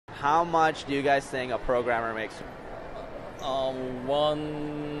how much do you guys think a programmer makes?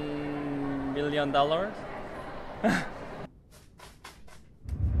 $1 million.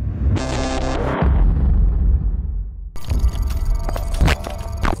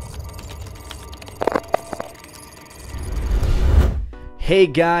 Hey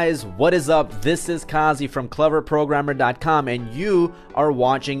guys, what is up? This is Kazi from cleverprogrammer.com and you are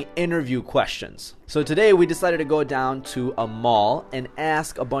watching Interview Questions. So today we decided to go down to a mall and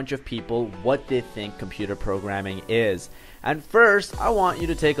ask a bunch of people what they think computer programming is. And first, I want you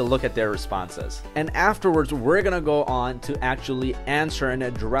to take a look at their responses. And afterwards, we're gonna go on to actually answer and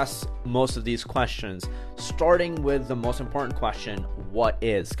address most of these questions, starting with the most important question: what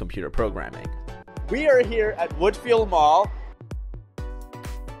is computer programming? We are here at Woodfield Mall,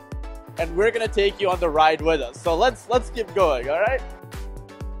 and we're gonna take you on the ride with us. So let's keep going, all right?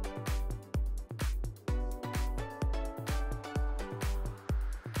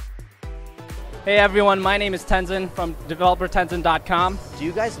 Hey everyone, my name is Tenzin from developertenzin.com. Do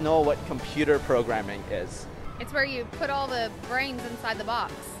you guys know what computer programming is? It's where you put all the brains inside the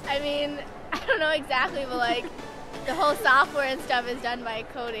box. I mean, I don't know exactly, but like the whole software and stuff is done by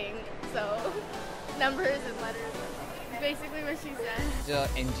coding. So numbers and letters. Basically what she said. The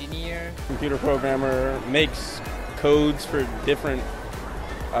engineer. Computer programmer makes codes for different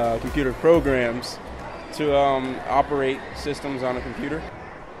computer programs to operate systems on a computer.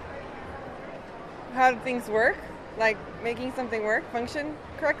 How do things work? Like making something work, function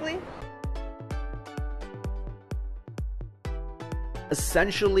correctly?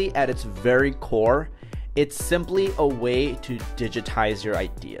 Essentially, at its very core, it's simply a way to digitize your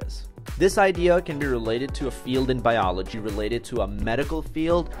ideas. This idea can be related to a field in biology, related to a medical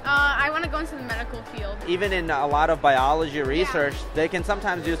field. I want to go into the medical field. Even in a lot of biology research, they can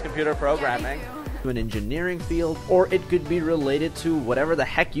sometimes use computer programming. Yeah, To an engineering field, or it could be related to whatever the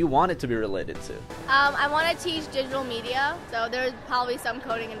heck you want it to be related to. I want to teach digital media, so there's probably some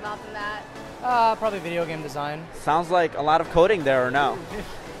coding involved in that. Probably video game design. Sounds like a lot of coding there, or no?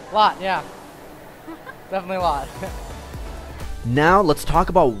 Lot, yeah. Definitely a lot. Now let's talk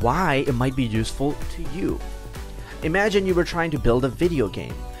about why it might be useful to you. Imagine you were trying to build a video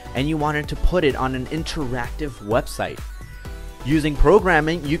game and you wanted to put it on an interactive website. Using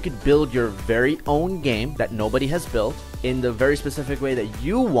programming, you could build your very own game that nobody has built in the very specific way that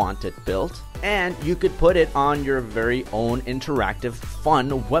you want it built, and you could put it on your very own interactive, fun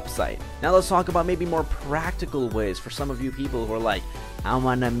website. Now let's talk about maybe more practical ways for some of you people who are like, I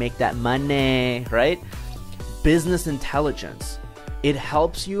want to make that money, right? Business intelligence. It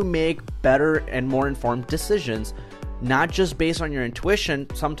helps you make better and more informed decisions, not just based on your intuition.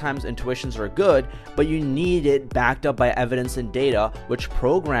 Sometimes intuitions are good, but you need it backed up by evidence and data, which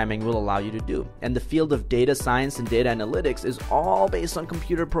programming will allow you to do. And the field of data science and data analytics is all based on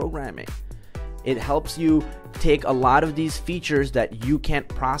computer programming. It helps you take a lot of these features that you can't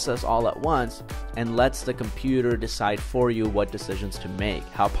process all at once and lets the computer decide for you what decisions to make.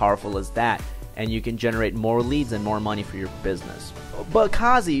 How powerful is that? And you can generate more leads and more money for your business. But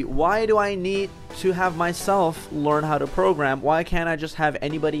Kazi, why do I need to have myself learn how to program? Why can't I just have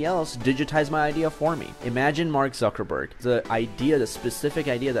anybody else digitize my idea for me? Imagine Mark Zuckerberg. The specific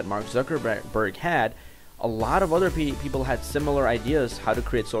idea that Mark Zuckerberg had, a lot of other people had similar ideas how to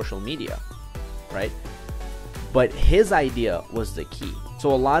create social media, right? But his idea was the key.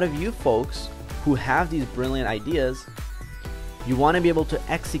 So a lot of you folks who have these brilliant ideas, you want to be able to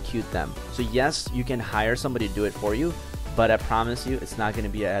execute them. So yes, you can hire somebody to do it for you, but I promise you it's not going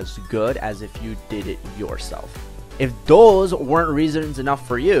to be as good as if you did it yourself. If those weren't reasons enough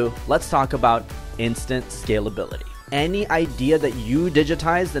for you, let's talk about instant scalability. Any idea that you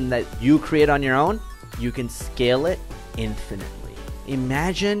digitize and that you create on your own, you can scale it infinitely.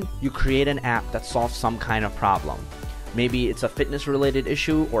 Imagine you create an app that solves some kind of problem. Maybe it's a fitness related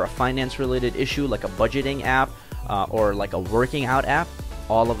issue or a finance related issue, like a budgeting app, or like a working out app.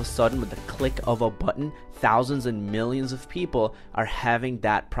 All of a sudden, with the click of a button, thousands and millions of people are having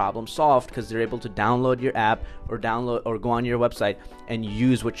that problem solved because they're able to download your app or go on your website and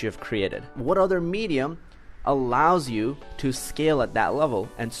use what you've created. What other medium allows you to scale at that level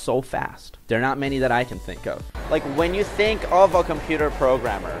and so fast? There are not many that I can think of. Like, when you think of a computer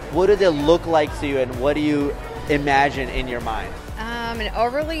programmer, what do they look like to you and what do you imagine in your mind? An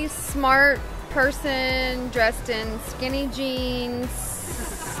overly smart person dressed in skinny jeans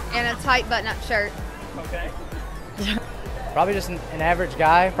and a tight button-up shirt. Okay. Probably just an average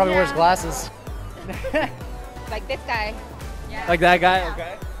guy. Probably wears glasses. Like this guy. Yeah. Like that guy?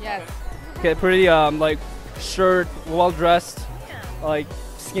 Okay. Yes. Okay, pretty like shirt, well dressed, like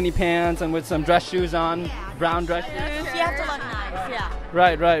skinny pants and with some dress shoes on, brown dress shoes. You have to look nice, yeah.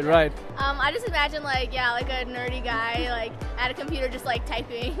 Right. I just imagine like a nerdy guy like at a computer just like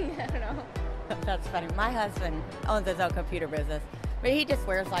typing. I don't know. That's funny. My husband owns his own computer business, but he just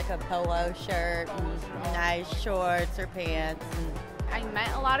wears like a polo shirt and nice shorts or pants. I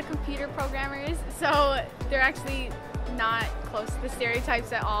met a lot of computer programmers, so they're actually not close to the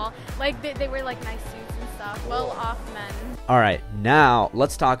stereotypes at all. Like they wear like nice suits and stuff, well-off men. All right, now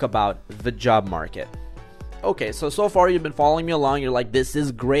let's talk about the job market. Okay, so far you've been following me along. You're like, this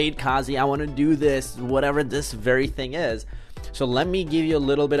is great, Kazi. I want to do this, whatever this very thing is. So let me give you a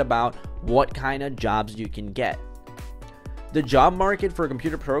little bit about what kind of jobs you can get. The job market for a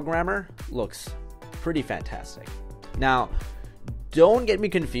computer programmer looks pretty fantastic. Now, don't get me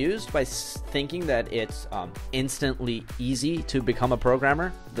confused by thinking that it's instantly easy to become a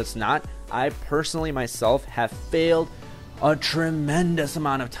programmer. That's not. I personally myself have failed a tremendous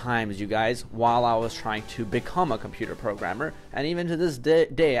amount of times, you guys, while I was trying to become a computer programmer. And even to this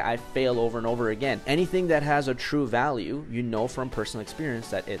day, I fail over and over again. Anything that has a true value, you know from personal experience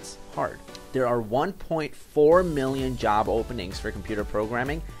that it's hard. There are 1.4 million job openings for computer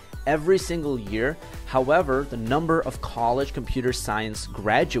programming every single year. However, the number of college computer science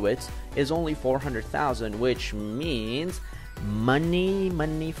graduates is only 400,000, which means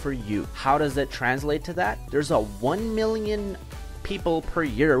money for you. How does it translate to that? There's a 1 million people per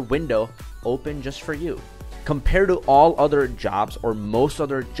year window open just for you. Compared to all other jobs or most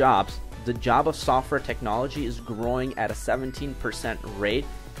other jobs, the job of software technology is growing at a 17% rate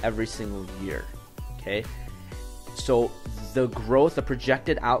every single year. Okay, so the growth, the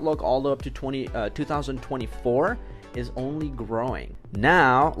projected outlook all the way up to 2024 is only growing.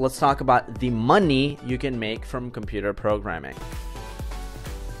 Now, let's talk about the money you can make from computer programming.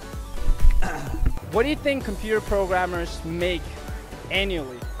 What do you think computer programmers make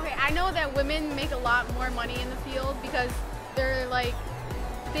annually? Okay, I know that women make a lot more money in the field because they're like,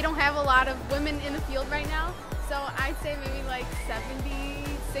 they don't have a lot of women in the field right now. So I'd say maybe like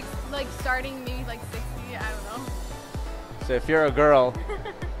 76, like starting maybe like 60, I don't know. So if you're a girl,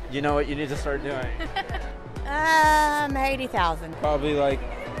 you know what you need to start doing. 80,000. Probably like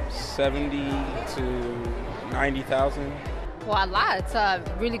 70 to 90,000. Well, a lot. It's a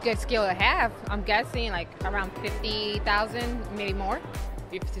really good skill to have. I'm guessing like around 50,000, maybe more.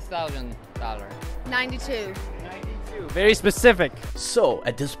 $50,000. 92. Very specific. So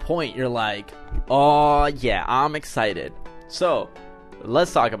at this point, you're like, oh yeah, I'm excited. So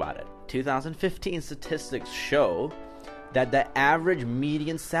let's talk about it. 2015 statistics show that the average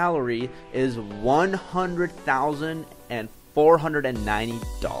median salary is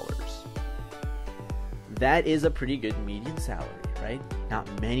 $100,490. That is a pretty good median salary, right? Not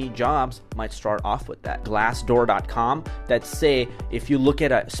many jobs might start off with that. Glassdoor.com that say if you look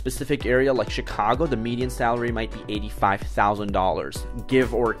at a specific area like Chicago, the median salary might be $85,000,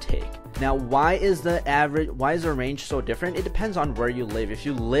 give or take. Now, why is the range so different? It depends on where you live. If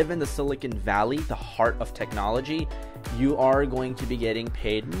you live in the Silicon Valley, the heart of technology, you are going to be getting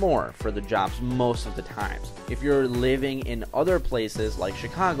paid more for the jobs most of the times. If you're living in other places like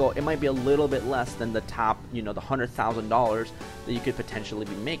Chicago, it might be a little bit less than the top, the $100,000 that you could potentially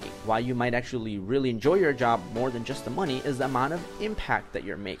be making. Why you might actually really enjoy your job more than just the money is the amount of impact that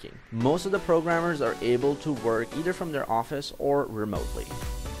you're making. Most of the programmers are able to work either from their office or remotely.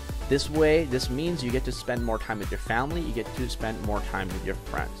 This means you get to spend more time with your family, you get to spend more time with your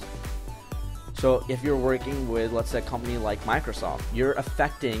friends. So if you're working with, let's say, a company like Microsoft, you're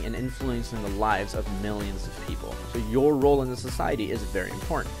affecting and influencing the lives of millions of people. So your role in the society is very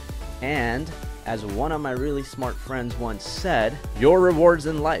important. And as one of my really smart friends once said, your rewards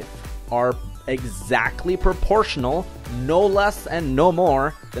in life are exactly proportional, no less and no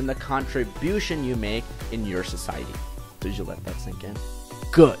more, than the contribution you make in your society. Did you let that sink in?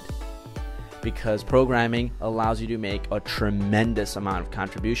 Good. Because programming allows you to make a tremendous amount of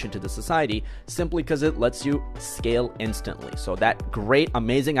contribution to the society simply because it lets you scale instantly. So that great,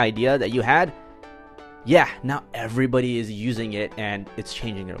 amazing idea that you had, yeah, now everybody is using it and it's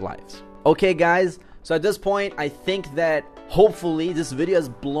changing their lives. Okay, guys, so at this point, I think that hopefully this video has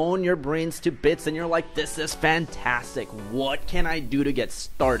blown your brains to bits and you're like, this is fantastic. What can I do to get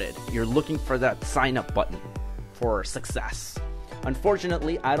started? You're looking for that sign up button for success.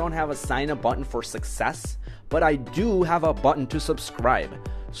 Unfortunately, I don't have a sign up button for success, but I do have a button to subscribe.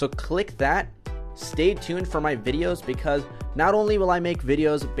 So click that. Stay tuned for my videos because not only will I make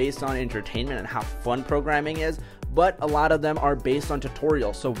videos based on entertainment and how fun programming is, but a lot of them are based on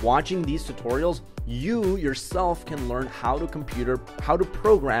tutorials. So watching these tutorials, you yourself can learn how to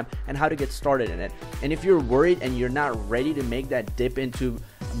program and how to get started in it. And if you're worried and you're not ready to make that dip into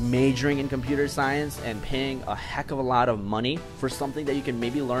majoring in computer science and paying a heck of a lot of money for something that you can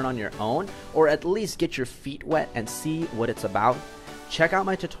maybe learn on your own, or at least get your feet wet and see what it's about, check out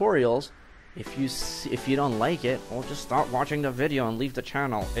my tutorials. If you don't like it, well, just stop watching the video and leave the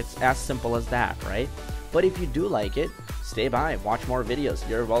channel. It's as simple as that, right? But if you do like it, stay by, watch more videos.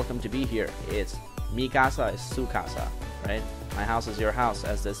 You're welcome to be here. It's mi casa es su casa, right? My house is your house,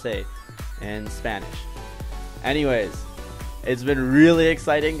 as they say in Spanish. Anyways, it's been really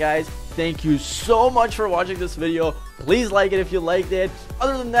exciting, guys. Thank you so much for watching this video. Please like it if you liked it.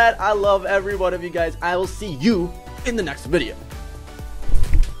 Other than that, I love every one of you guys. I will see you in the next video.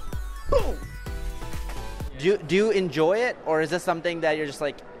 Boom. Do you enjoy it, or is this something that you're just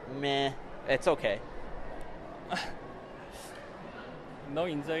like, meh, it's okay? No,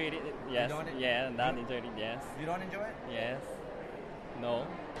 enjoy it. Yes. Yeah, not enjoy it. Yes. You don't enjoy it? Yes. No.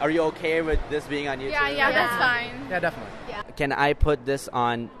 Are you okay with this being on YouTube? Yeah, that's fine. Yeah, definitely. Yeah. Can I put this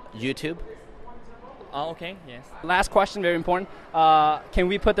on YouTube? Okay. Yes. Last question, very important. Can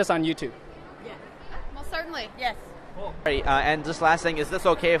we put this on YouTube? Well, certainly. Yes. Alright, and just last thing, is this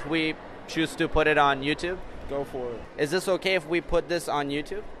okay if we choose to put it on YouTube? Go for it. Is this okay if we put this on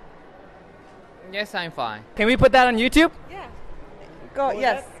YouTube? Yes, I'm fine. Can we put that on YouTube? Yeah. Go.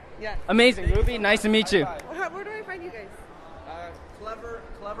 Yes. Yes. Amazing, Ruby. Nice to meet you. Where do I find you guys? Clever.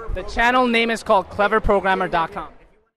 The channel name is called cleverprogrammer.com.